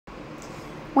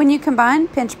When you combine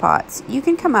pinch pots, you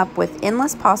can come up with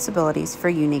endless possibilities for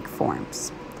unique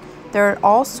forms. There are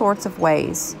all sorts of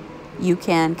ways you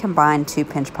can combine two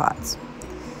pinch pots.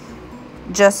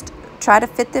 Just try to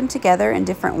fit them together in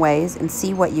different ways and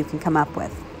see what you can come up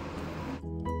with.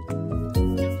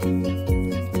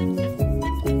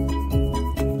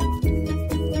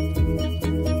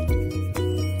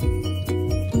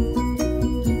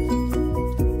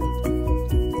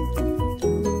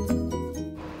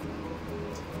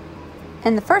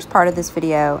 In the first part of this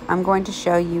video, I'm going to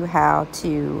show you how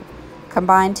to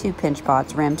combine two pinch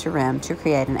pots rim to rim to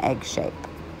create an egg shape.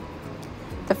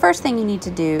 The first thing you need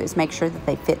to do is make sure that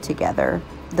they fit together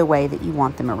the way that you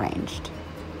want them arranged.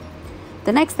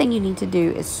 The next thing you need to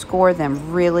do is score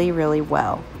them really, really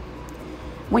well.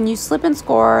 When you slip and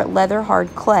score leather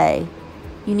hard clay,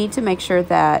 you need to make sure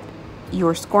that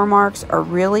your score marks are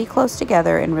really close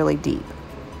together and really deep.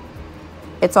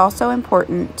 It's also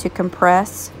important to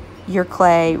compress your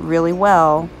clay really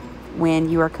well when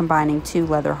you are combining two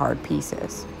leather hard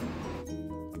pieces.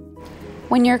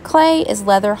 When your clay is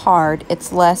leather hard,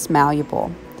 it's less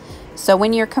malleable. So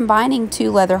when you're combining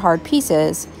two leather hard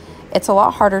pieces, it's a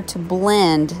lot harder to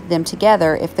blend them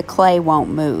together if the clay won't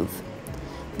move.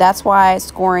 That's why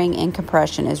scoring and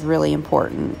compression is really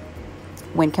important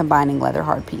when combining leather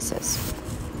hard pieces.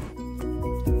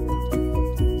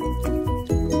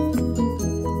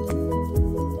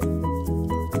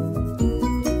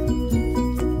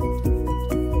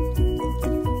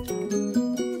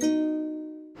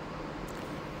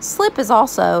 Slip is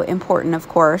also important, of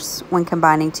course, when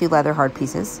combining two leather hard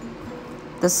pieces.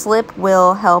 The slip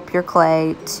will help your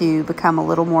clay to become a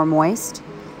little more moist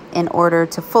in order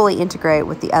to fully integrate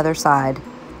with the other side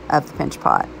of the pinch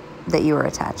pot that you are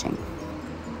attaching.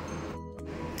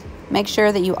 Make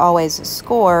sure that you always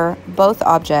score both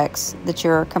objects that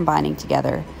you're combining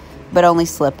together, but only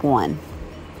slip one.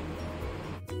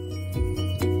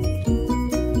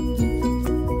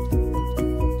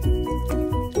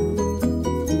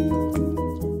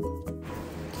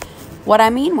 What I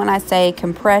mean when I say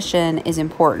compression is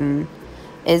important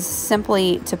is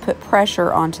simply to put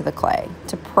pressure onto the clay,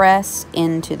 to press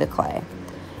into the clay.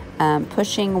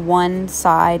 Pushing one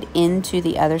side into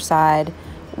the other side,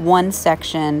 one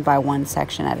section by one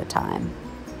section at a time,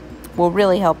 will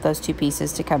really help those two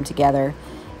pieces to come together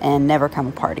and never come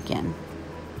apart again.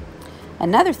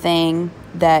 Another thing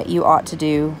that you ought to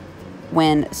do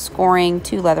when scoring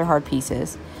two leather hard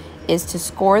pieces is to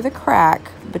score the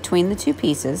crack between the two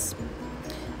pieces.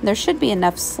 There should be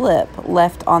enough slip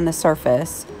left on the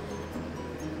surface,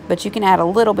 but you can add a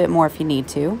little bit more if you need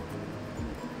to.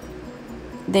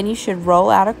 Then you should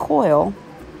roll out a coil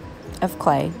of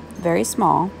clay, very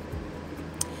small,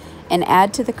 and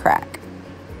add to the crack.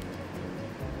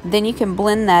 Then you can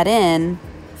blend that in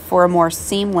for a more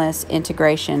seamless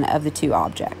integration of the two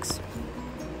objects.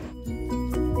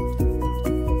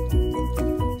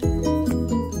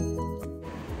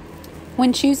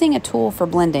 When choosing a tool for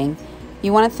blending,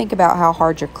 you want to think about how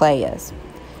hard your clay is.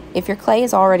 If your clay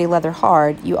is already leather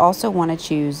hard, you also want to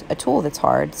choose a tool that's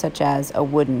hard, such as a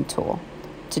wooden tool,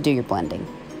 to do your blending.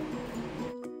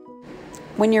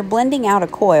 When you're blending out a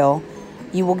coil,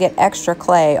 you will get extra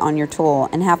clay on your tool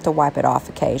and have to wipe it off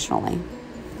occasionally.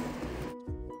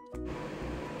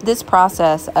 This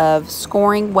process of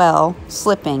scoring well,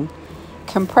 slipping,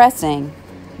 compressing,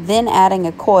 then adding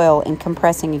a coil and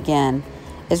compressing again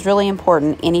is really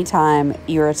important anytime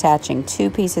you're attaching two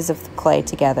pieces of clay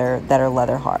together that are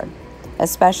leather hard,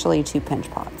 especially two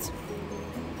pinch pots.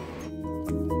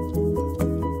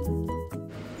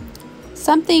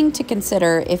 Something to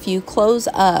consider if you close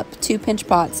up two pinch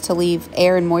pots to leave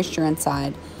air and moisture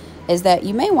inside is that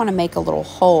you may want to make a little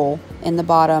hole in the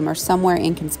bottom or somewhere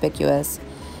inconspicuous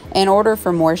in order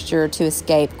for moisture to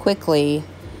escape quickly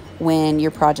when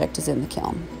your project is in the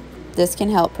kiln. This can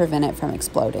help prevent it from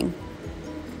exploding.